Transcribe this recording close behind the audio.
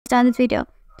understand this video.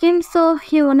 Kim Soo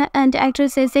Hyun and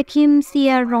actresses Kim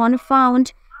Sae Ron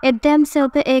found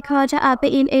themselves caught up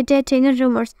in dating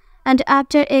rumors, and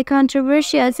after a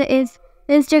controversial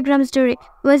Instagram story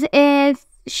was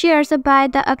shared by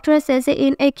the actresses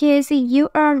in a case "You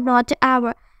Are Not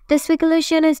Our." The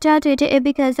speculation started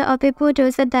because of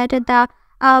photos that the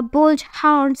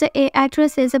Bloodhound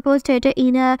actresses posted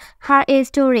in her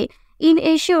story. In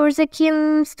a shows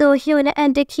Kim Soo Hyun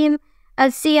and Kim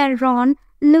Sae Ron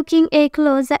looking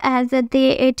close as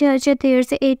they touch their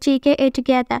cheek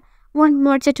together. On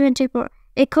March 24,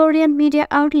 a Korean media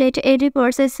outlet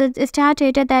reports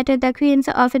stated that the Queens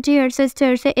of Tears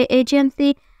sisters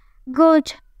agency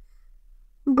Gold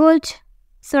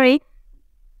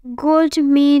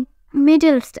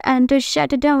medals and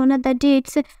shut down the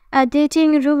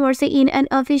dating rumors in an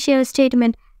official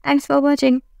statement. Thanks for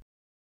watching.